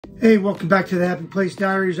Hey, welcome back to the Happy Place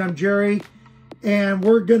Diaries. I'm Jerry, and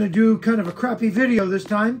we're going to do kind of a crappy video this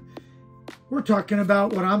time. We're talking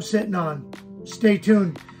about what I'm sitting on. Stay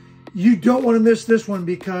tuned. You don't want to miss this one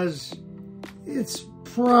because it's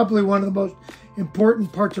probably one of the most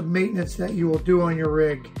important parts of maintenance that you will do on your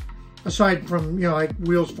rig, aside from, you know, like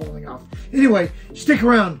wheels falling off. Anyway, stick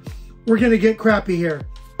around. We're going to get crappy here.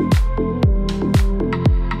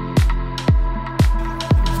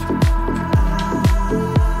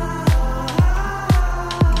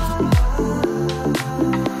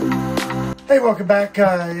 Hey, welcome back.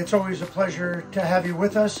 It's always a pleasure to have you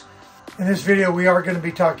with us. In this video, we are going to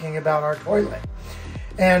be talking about our toilet.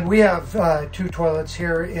 And we have two toilets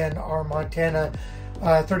here in our Montana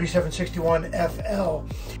 3761 FL.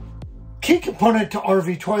 Key component to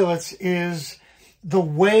RV toilets is the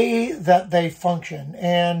way that they function.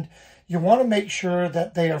 And you want to make sure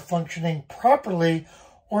that they are functioning properly,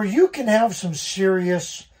 or you can have some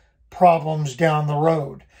serious problems down the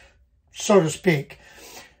road, so to speak.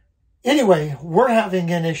 Anyway, we're having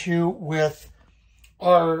an issue with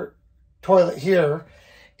our toilet here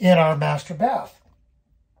in our master bath.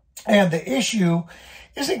 And the issue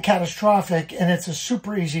isn't catastrophic, and it's a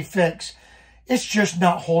super easy fix. It's just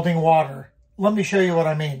not holding water. Let me show you what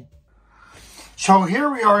I mean. So here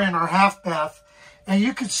we are in our half bath, and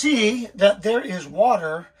you can see that there is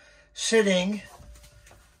water sitting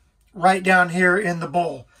right down here in the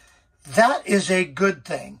bowl. That is a good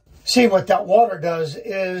thing. See, what that water does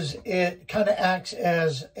is it kind of acts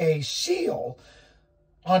as a seal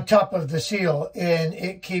on top of the seal, and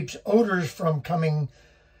it keeps odors from coming,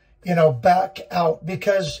 you know, back out.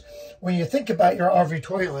 Because when you think about your RV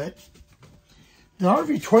toilet, the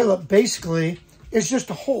RV toilet basically is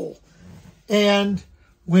just a hole. And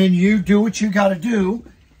when you do what you got to do,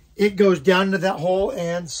 it goes down into that hole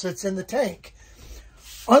and sits in the tank.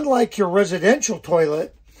 Unlike your residential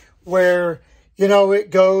toilet, where you know, it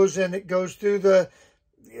goes through the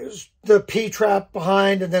P-trap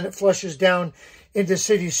behind, and then it flushes down into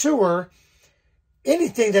city sewer.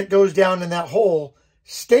 Anything that goes down in that hole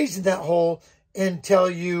stays in that hole until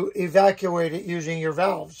you evacuate it using your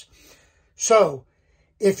valves. So,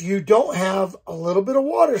 if you don't have a little bit of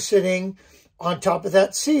water sitting on top of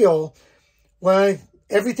that seal, well,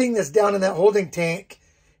 everything that's down in that holding tank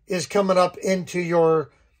is coming up into your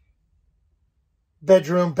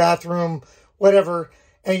bedroom, bathroom, whatever,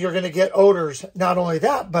 and you're going to get odors. Not only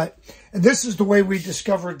that, but, and this is the way we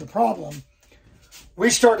discovered the problem.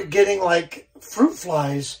 We started getting like fruit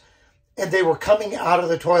flies, and they were coming out of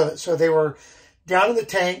the toilet. So they were down in the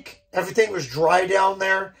tank. Everything was dry down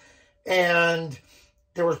there, and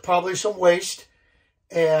there was probably some waste.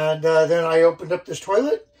 And then I opened up this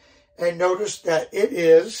toilet and noticed that it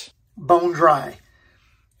is bone dry.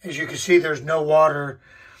 As you can see, there's no water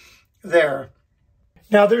there.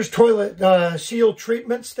 Now, there's toilet seal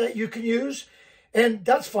treatments that you can use, and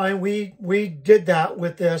that's fine. We did that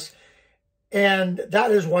with this, and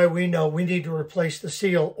that is why we know we need to replace the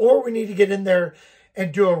seal, or we need to get in there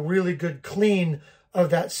and do a really good clean of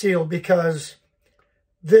that seal, because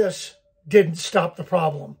this didn't stop the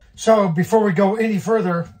problem. So before we go any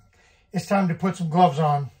further, it's time to put some gloves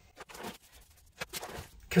on,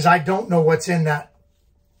 because I don't know what's in that.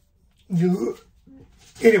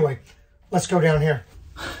 Anyway, let's go down here.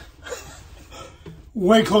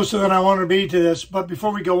 Way closer than I want to be to this, but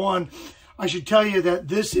before we go on, I should tell you that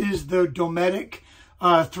this is the Dometic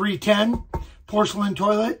 310 porcelain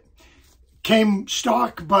toilet. Came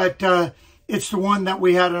stock, but it's the one that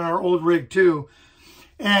we had in our old rig too.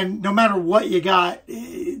 And no matter what you got,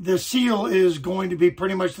 the seal is going to be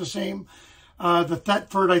pretty much the same. The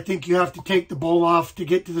Thetford, I think you have to take the bowl off to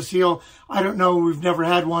get to the seal. I don't know, we've never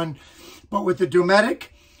had one. But with the Dometic,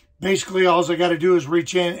 basically all I got to do is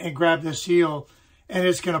reach in and grab the seal, and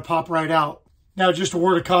it's going to pop right out. Now, just a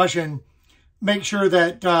word of caution, make sure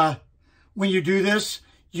that when you do this,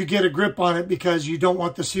 you get a grip on it, because you don't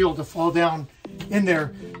want the seal to fall down in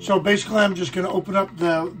there. So basically, I'm just going to open up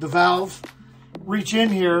the valve, reach in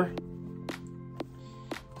here,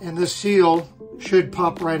 and this seal should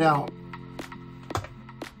pop right out.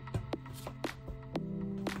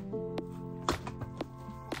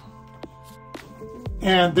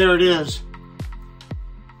 And there it is.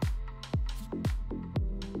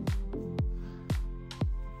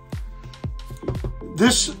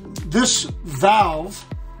 This valve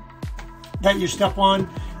that you step on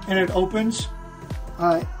and it opens,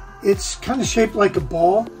 it's kind of shaped like a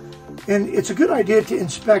ball, and it's a good idea to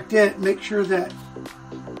inspect it, make sure that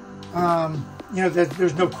you know, that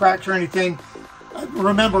there's no cracks or anything.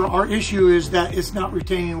 Remember, our issue is that it's not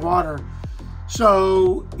retaining water.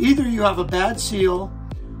 So either you have a bad seal,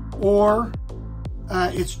 or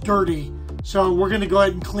it's dirty. So we're going to go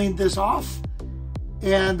ahead and clean this off,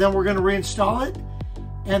 and then we're going to reinstall it,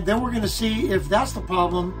 and then we're going to see if that's the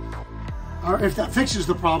problem, or if that fixes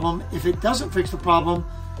the problem. If it doesn't fix the problem,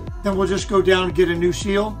 then we'll just go down and get a new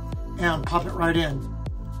seal and pop it right in.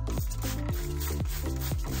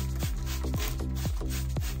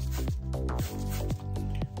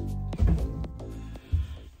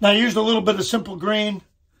 Now I used a little bit of Simple Green.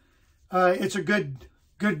 It's a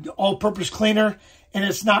good all-purpose cleaner, and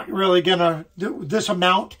it's not really gonna, this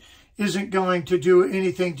amount isn't going to do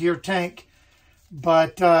anything to your tank,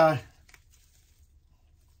 but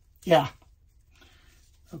yeah.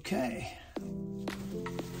 Okay.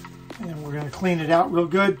 And we're gonna clean it out real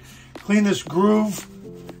good. Clean this groove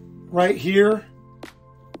right here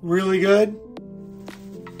really good.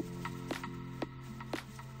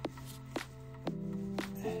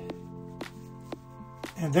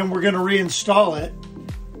 And then we're going to reinstall it.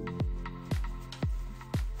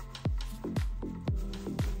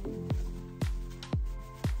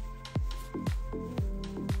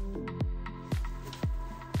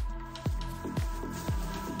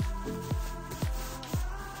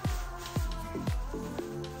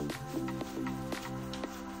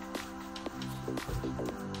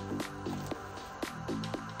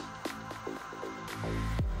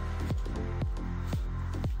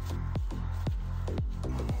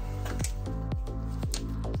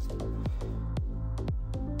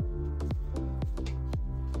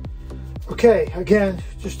 Okay, again,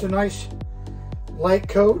 just a nice light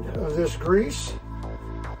coat of this grease.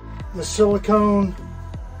 The silicone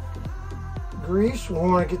grease, we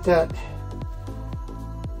want to get that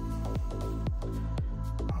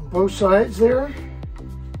on both sides there.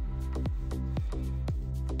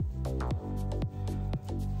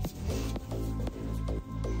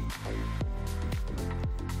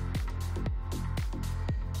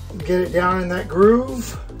 Get it down in that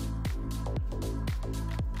groove.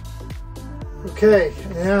 Okay,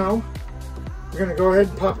 now we're going to go ahead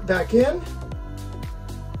and pop it back in.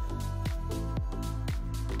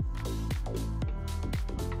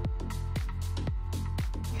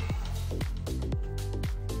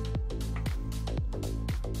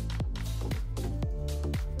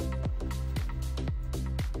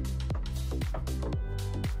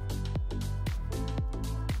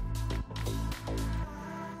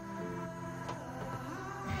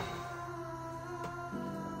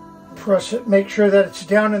 Press it, make sure that it's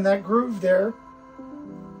down in that groove there.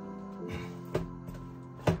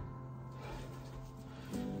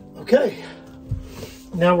 Okay,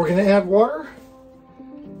 now we're going to add water,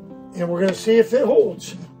 and we're going to see if it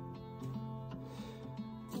holds.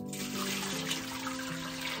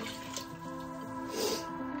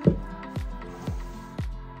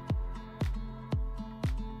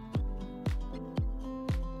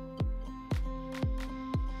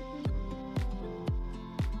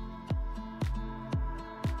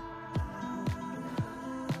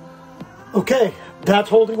 Okay, that's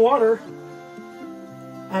holding water.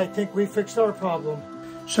 I think we fixed our problem.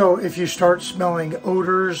 So if you start smelling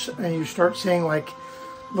odors and you start seeing like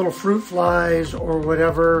little fruit flies or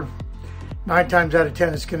whatever, 9 times out of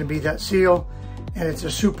 10 it's going to be that seal, and it's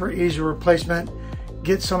a super easy replacement.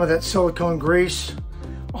 Get some of that silicone grease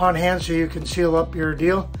on hand so you can seal up your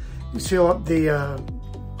deal. You seal up the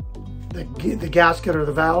gasket or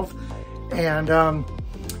the valve,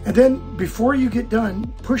 and then before you get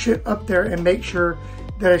done, push it up there and make sure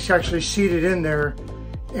that it's actually seated in there.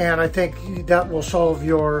 And I think that will solve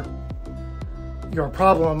your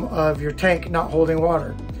problem of your tank not holding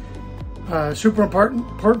water. Super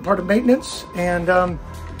important part of maintenance. And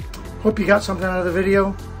hope you got something out of the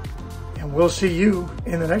video. And we'll see you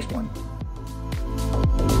in the next one.